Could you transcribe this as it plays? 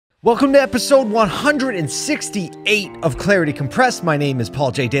Welcome to episode 168 of Clarity Compressed. My name is Paul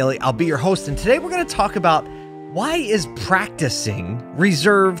J. Daly. I'll be your host, and today we're going to talk about why is practicing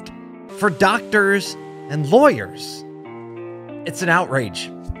reserved for doctors and lawyers? It's an outrage.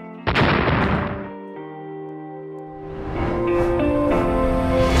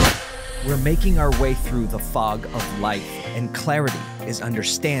 We're making our way through the fog of life, and clarity is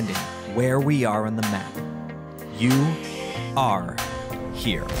understanding where we are on the map. You are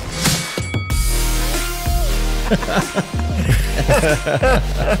here. Let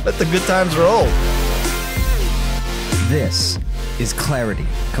the good times roll. This is Clarity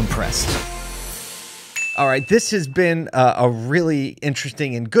Compressed. All right, this has been a really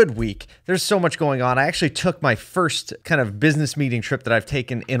interesting and good week. There's so much going on. I actually took my first kind of business meeting trip that I've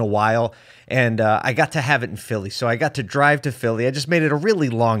taken in a while, and I got to have it in Philly. So I got to drive to Philly. I just made it a really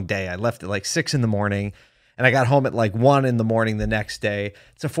long day. I left at like 6 in the morning, and I got home at like 1 in the morning the next day.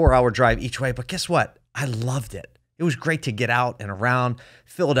 It's a 4-hour drive each way, but guess what? I loved it. It was great to get out and around.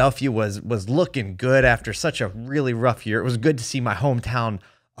 Philadelphia was looking good after such a really rough year. It was good to see my hometown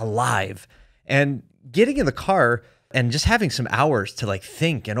alive. And getting in the car and just having some hours to like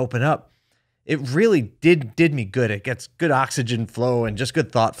think and open up, it really did me good. It gets good oxygen flow and just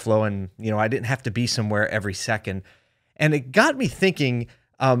good thought flow. And, you know, I didn't have to be somewhere every second. And it got me thinking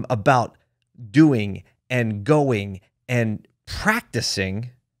about doing and going and practicing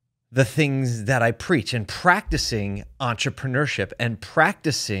the things that I preach, and practicing entrepreneurship and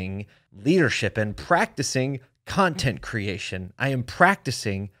practicing leadership and practicing content creation. I am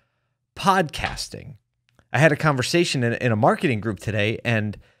practicing podcasting. I had a conversation in a marketing group today,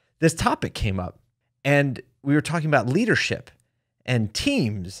 and this topic came up, and we were talking about leadership and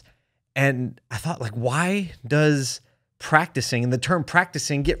teams. And I thought, like, why does practicing, and the term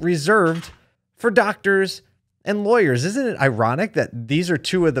practicing, get reserved for doctors and lawyers? Isn't it ironic that these are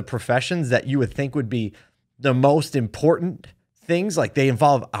two of the professions that you would think would be the most important things? Like, they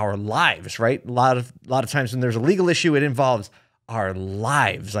involve our lives, right? A lot of times when there's a legal issue, it involves our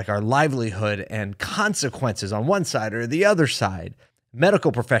lives, like our livelihood and consequences on one side or the other side.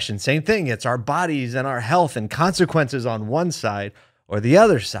 Medical profession, same thing. It's our bodies and our health and consequences on one side or the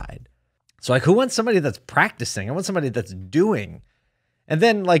other side. So like, who wants somebody that's practicing? I want somebody that's doing. And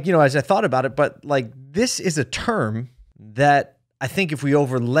then, like, you know, as I thought about it, but like, this is a term that I think if we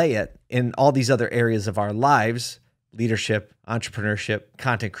overlay it in all these other areas of our lives, leadership, entrepreneurship,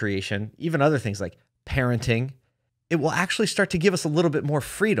 content creation, even other things like parenting, it will actually start to give us a little bit more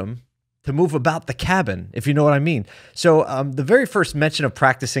freedom to move about the cabin, if you know what I mean. So the very first mention of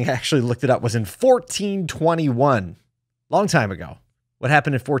practicing, I actually looked it up, was in 1421, long time ago. What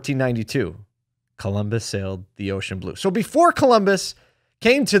happened in 1492? Columbus sailed the ocean blue. So before Columbus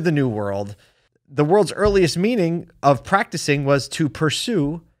came to the New World, the world's earliest meaning of practicing was to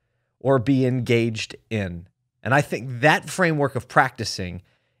pursue or be engaged in. And I think that framework of practicing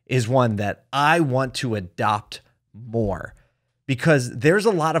is one that I want to adopt more, because there's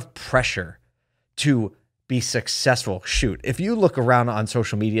a lot of pressure to be successful. Shoot, if you look around on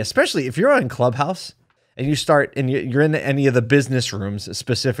social media, especially if you're on Clubhouse and you start and you're in any of the business rooms,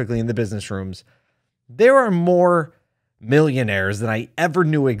 specifically in the business rooms, there are more millionaires than I ever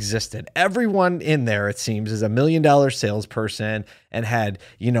knew existed. Everyone in there, it seems, is $1 million salesperson and had,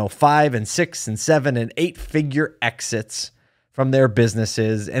 you know, 5 and 6 and 7 and 8 figure exits from their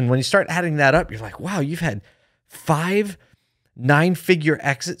businesses. And when you start adding that up, you're like, wow, you've had 5 9-figure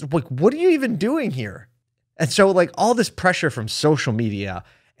exits. Like, what are you even doing here? And so, like, all this pressure from social media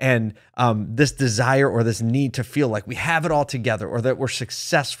and this desire or this need to feel like we have it all together, or that we're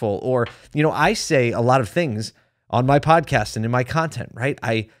successful, or, you know, I say a lot of things on my podcast and in my content, right?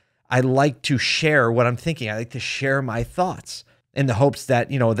 I like to share what I'm thinking. I like to share my thoughts in the hopes that,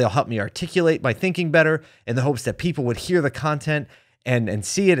 you know, they'll help me articulate my thinking better, in the hopes that people would hear the content and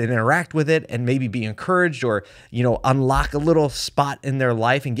see it and interact with it and maybe be encouraged, or, you know, unlock a little spot in their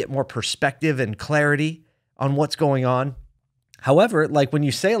life and get more perspective and clarity on what's going on. However, like, when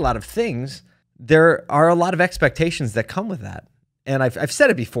you say a lot of things, there are a lot of expectations that come with that. And I've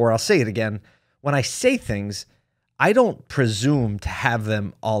said it before, I'll say it again. When I say things, I don't presume to have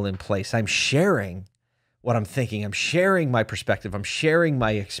them all in place. I'm sharing what I'm thinking. I'm sharing my perspective. I'm sharing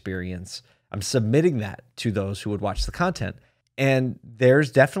my experience. I'm submitting that to those who would watch the content. And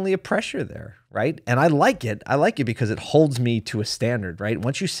there's definitely a pressure there, right? And I like it. I like it because it holds me to a standard, right?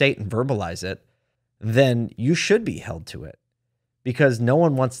 Once you say it and verbalize it, then you should be held to it, because no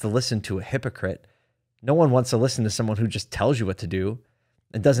one wants to listen to a hypocrite. No one wants to listen to someone who just tells you what to do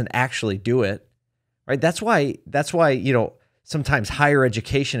and doesn't actually do it, right? That's why, you know, sometimes higher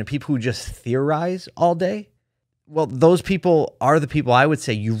education and people who just theorize all day, Well, those people are the people I would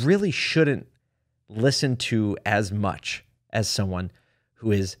say you really shouldn't listen to as much as someone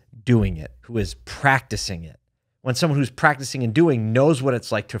who is doing it, who is practicing it. When someone who's practicing and doing knows what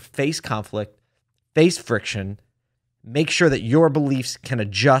it's like to face conflict, face friction, make sure that your beliefs can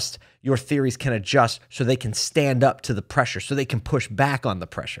adjust, your theories can adjust so they can stand up to the pressure, so they can push back on the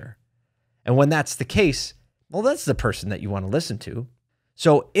pressure. And when that's the case, well, that's the person that you want to listen to.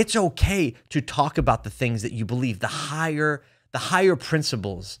 So it's okay to talk about the things that you believe, the higher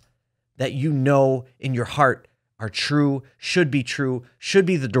principles that you know in your heart are true, should be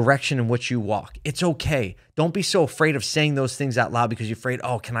the direction in which you walk. It's okay. Don't be so afraid of saying those things out loud because you're afraid,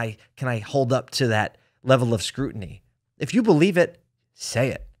 oh, can I hold up to that level of scrutiny? If you believe it, say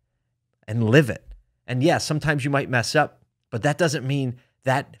it and live it. And yeah, sometimes you might mess up, but that doesn't mean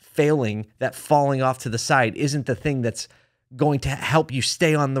that failing, that falling off to the side isn't the thing that's going to help you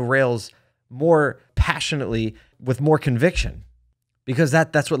stay on the rails more passionately with more conviction. Because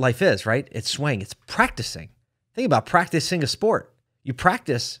that's what life is, right? It's swaying, it's practicing. Think about practicing a sport. You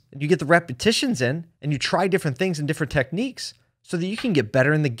practice and you get the repetitions in and you try different things and different techniques so that you can get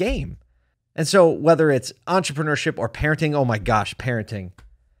better in the game. And so whether it's entrepreneurship or parenting, oh my gosh, parenting,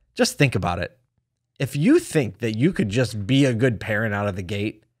 just think about it. If you think that you could just be a good parent out of the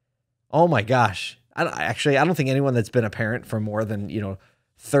gate, oh my gosh. I don't think anyone that's been a parent for more than,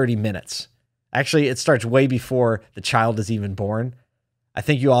 30 minutes. Actually, it starts way before the child is even born. I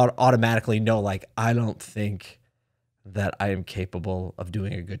think you automatically know, like, I don't think that I am capable of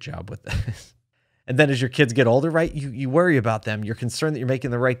doing a good job with this. And then as your kids get older, right, you worry about them. You're concerned that you're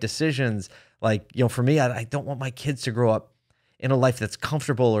making the right decisions. Like, for me, I don't want my kids to grow up in a life that's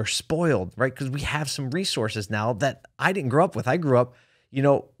comfortable or spoiled, right? Because we have some resources now that I didn't grow up with. I grew up,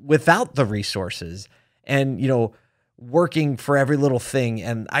 without the resources and, working for every little thing.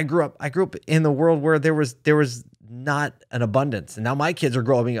 And I grew up in the world where there was not an abundance. And now my kids are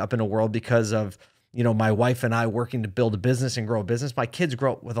growing up in a world because of, my wife and I working to build a business and grow a business. My kids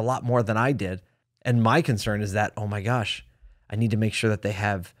grow up with a lot more than I did. And my concern is that, oh my gosh, I need to make sure that they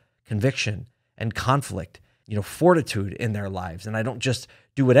have conviction and conflict, fortitude in their lives. And I don't just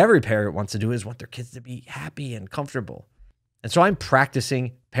do what every parent wants to do, is want their kids to be happy and comfortable. And so I'm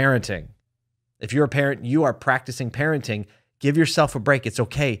practicing parenting. If you're a parent, you are practicing parenting. Give yourself a break. It's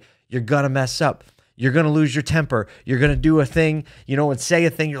okay. You're going to mess up. You're going to lose your temper. You're going to do a thing, and say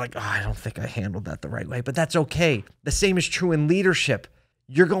a thing. You're like, oh, I don't think I handled that the right way, but that's okay. The same is true in leadership.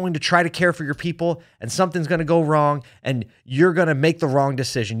 You're going to try to care for your people and something's going to go wrong and you're going to make the wrong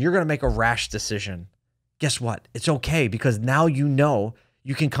decision. You're going to make a rash decision. Guess what? It's okay, because now you know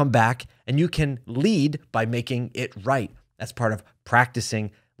you can come back and you can lead by making it right. That's part of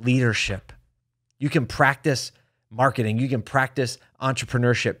practicing leadership. You can practice marketing. You can practice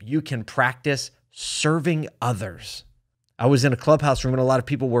entrepreneurship. You can practice serving others. I was in a clubhouse room and a lot of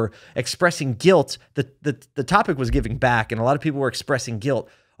people were expressing guilt. The topic was giving back, and a lot of people were expressing guilt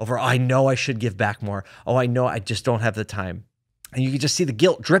over, oh, I know I should give back more. Oh, I know I just don't have the time. And you could just see the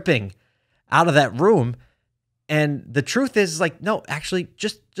guilt dripping out of that room. And the truth is, like, no, actually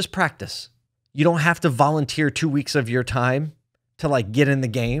just practice. You don't have to volunteer 2 weeks of your time to like get in the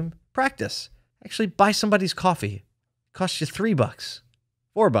game. Practice. Actually buy somebody's coffee. It costs you $3,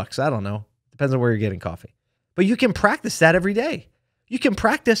 $4. I don't know. Depends on where you're getting coffee. But you can practice that every day. You can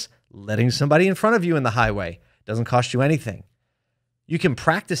practice letting somebody in front of you in the highway. It doesn't cost you anything. You can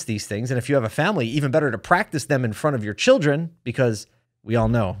practice these things. And if you have a family, even better to practice them in front of your children, because we all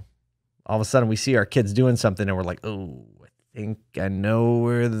know, all of a sudden we see our kids doing something and we're like, oh, I think I know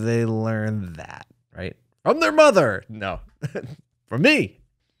where they learned that, right? From their mother. No, from me.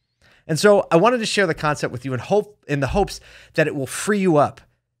 And so I wanted to share the concept with you in the hopes that it will free you up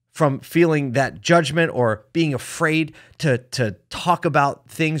from feeling that judgment or being afraid to talk about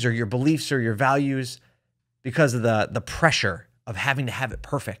things or your beliefs or your values because of the pressure of having to have it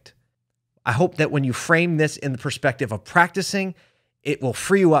perfect. I hope that when you frame this in the perspective of practicing, it will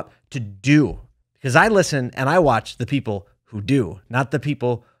free you up to do. Because I listen and I watch the people who do, not the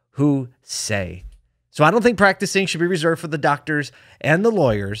people who say. So I don't think practicing should be reserved for the doctors and the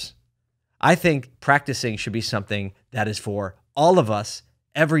lawyers. I think practicing should be something that is for all of us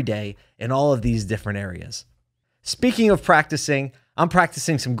every day in all of these different areas. Speaking of practicing, I'm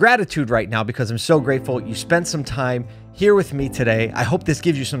practicing some gratitude right now because I'm so grateful you spent some time here with me today. I hope this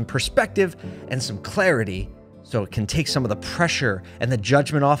gives you some perspective and some clarity so it can take some of the pressure and the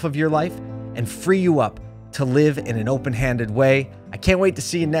judgment off of your life and free you up to live in an open-handed way. I can't wait to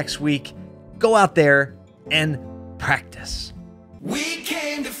see you next week. Go out there and practice. We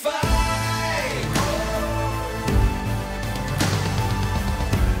came to fight.